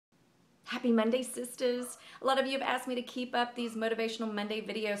Happy Monday, sisters. A lot of you have asked me to keep up these Motivational Monday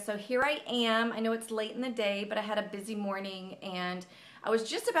videos, so here I am. I know it's late in the day, but I had a busy morning and I was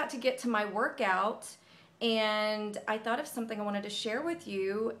just about to get to my workout and I thought of something I wanted to share with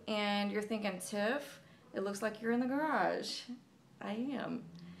you, and you're thinking, Tiff, it looks like you're in the garage. I am.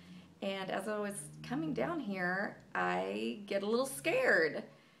 And as I was coming down here, I get a little scared.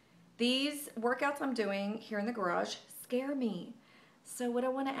 These workouts I'm doing here in the garage scare me. So what I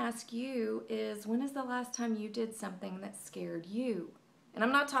want to ask you is, when is the last time you did something that scared you? And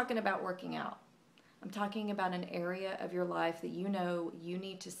I'm not talking about working out. I'm talking about an area of your life that you know you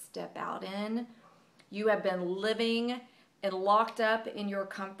need to step out in. You have been living and locked up in your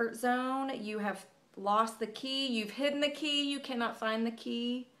comfort zone. You have lost the key. You've hidden the key. You cannot find the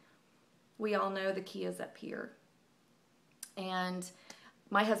key. We all know the key is up here. And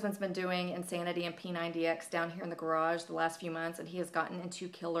my husband's been doing Insanity and P90X down here in the garage the last few months, and he has gotten into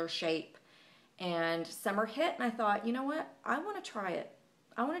killer shape. And summer hit, and I thought, you know what? I want to try it.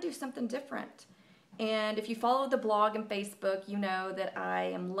 I want to do something different. And if you follow the blog and Facebook, you know that I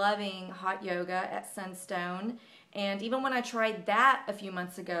am loving hot yoga at Sunstone. And even when I tried that a few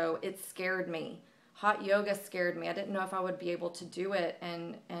months ago, it scared me. Hot yoga scared me. I didn't know if I would be able to do it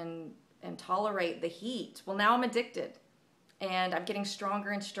and tolerate the heat. Well, now I'm addicted. And I'm getting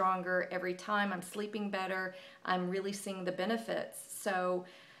stronger and stronger every time. I'm sleeping better. I'm really seeing the benefits. So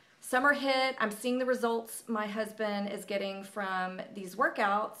summer hit, I'm seeing the results my husband is getting from these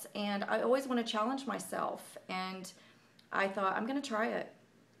workouts, and I always want to challenge myself. And I thought, I'm gonna try it.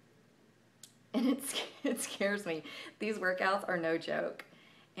 And it scares me. These workouts are no joke.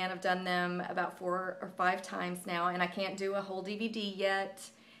 And I've done them about 4 or 5 times now, and I can't do a whole DVD yet,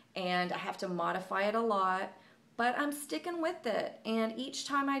 and I have to modify it a lot. But I'm sticking with it, and each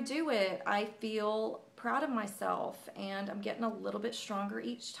time I do it, I feel proud of myself, and I'm getting a little bit stronger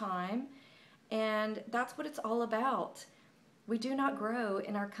each time, and that's what it's all about. We do not grow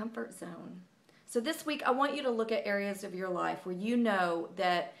in our comfort zone. So this week, I want you to look at areas of your life where you know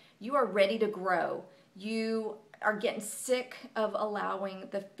that you are ready to grow. You are getting sick of allowing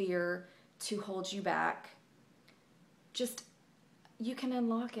the fear to hold you back. You can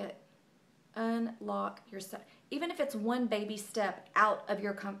unlock it. Unlock yourself. Even if it's one baby step out of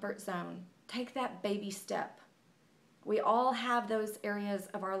your comfort zone, take that baby step. We all have those areas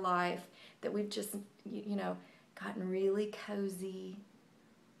of our life that we've just, gotten really cozy.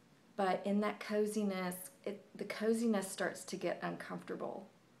 But in that coziness, the coziness starts to get uncomfortable.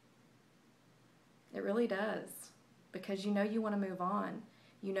 It really does. Because you know you want to move on.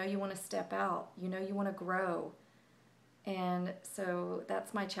 You know you want to step out. You know you want to grow. And so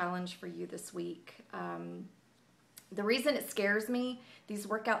that's my challenge for you this week. The reason it scares me, these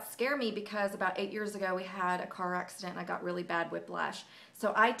workouts scare me, because about 8 years ago we had a car accident and I got really bad whiplash.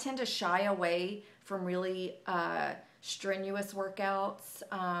 So I tend to shy away from really strenuous workouts.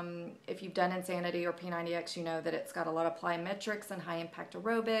 If you've done Insanity or P90X, you know that it's got a lot of plyometrics and high impact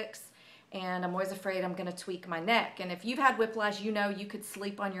aerobics. And I'm always afraid I'm going to tweak my neck. And if you've had whiplash, you know you could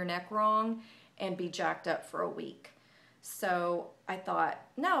sleep on your neck wrong and be jacked up for a week. So I thought,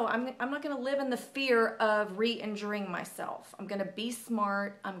 no, I'm not going to live in the fear of re-injuring myself. I'm going to be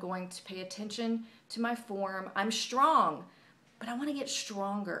smart. I'm going to pay attention to my form. I'm strong, but I want to get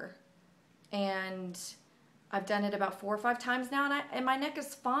stronger. And I've done it about 4 or 5 times now, and my neck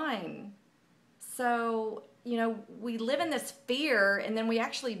is fine. So, we live in this fear, and then we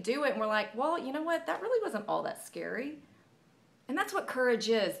actually do it, and we're like, well, you know what? That really wasn't all that scary. And that's what courage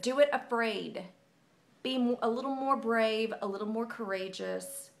is. Do it afraid. Be a little more brave, a little more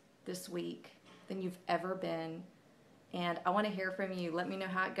courageous this week than you've ever been. And I want to hear from you. Let me know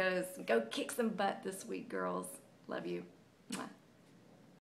how it goes. Go kick some butt this week, girls. Love you. Mwah.